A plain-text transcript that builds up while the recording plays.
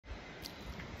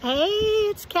Hey,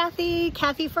 it's Kathy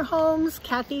for Homes,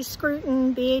 Kathy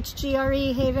Scruton,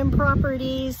 BHGRE Haven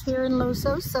Properties here in Los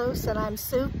Osos, and I'm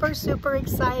super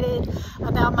excited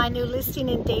about my new listing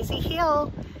in Daisy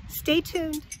Hill. Stay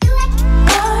tuned.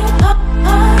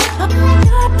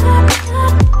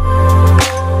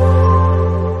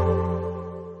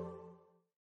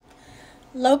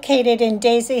 Located in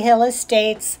Daisy Hill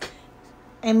Estates,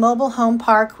 a mobile home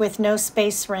park with no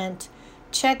space rent.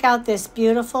 Check out this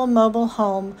beautiful mobile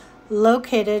home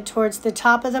located towards the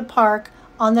top of the park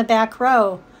on the back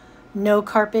row. No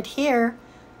carpet here.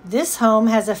 This home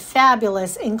has a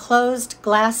fabulous enclosed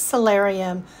glass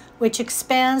solarium which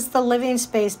expands the living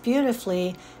space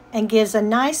beautifully and gives a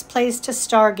nice place to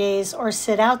stargaze or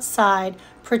sit outside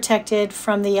protected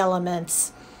from the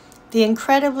elements. The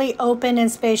incredibly open and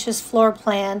spacious floor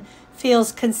plan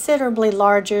feels considerably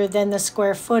larger than the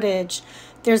square footage.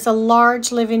 There's a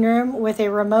large living room with a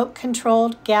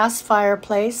remote-controlled gas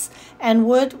fireplace and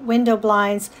wood window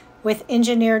blinds with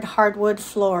engineered hardwood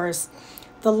floors.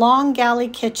 The long galley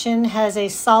kitchen has a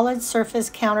solid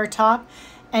surface countertop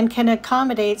and can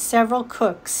accommodate several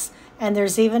cooks, and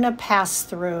there's even a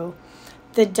pass-through.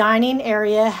 The dining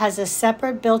area has a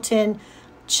separate built-in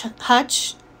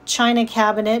hutch china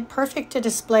cabinet, perfect to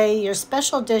display your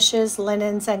special dishes,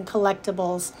 linens, and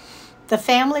collectibles. The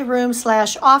family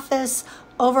room/office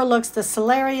overlooks the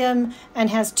solarium and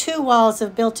has 2 walls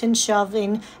of built-in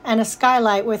shelving and a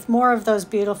skylight with more of those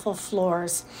beautiful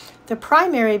floors. The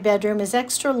primary bedroom is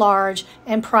extra large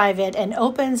and private and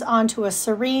opens onto a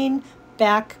serene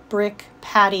back brick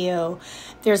patio.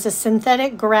 There's a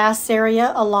synthetic grass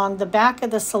area along the back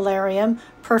of the solarium,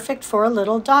 perfect for a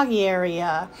little doggy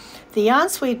area. The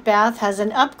ensuite bath has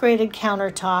an upgraded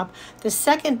countertop. The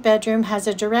second bedroom has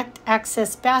a direct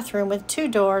access bathroom with 2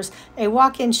 doors, a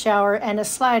walk-in shower, and a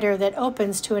slider that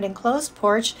opens to an enclosed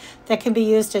porch that can be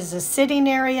used as a sitting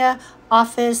area,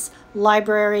 office,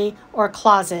 library, or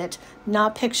closet,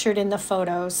 not pictured in the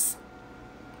photos.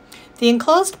 The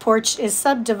enclosed porch is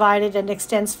subdivided and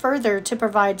extends further to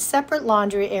provide separate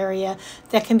laundry area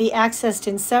that can be accessed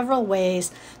in several ways.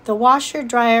 The washer,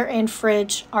 dryer, and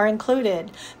fridge are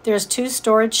included. There's 2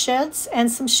 storage sheds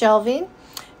and some shelving,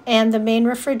 and the main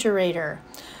refrigerator.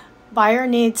 Buyer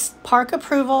needs park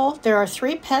approval. There are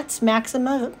 3 pets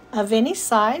maximum of any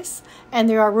size, and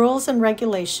there are rules and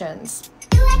regulations.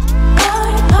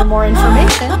 For more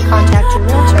information, contact your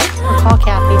realtor or call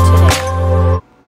Kathy today.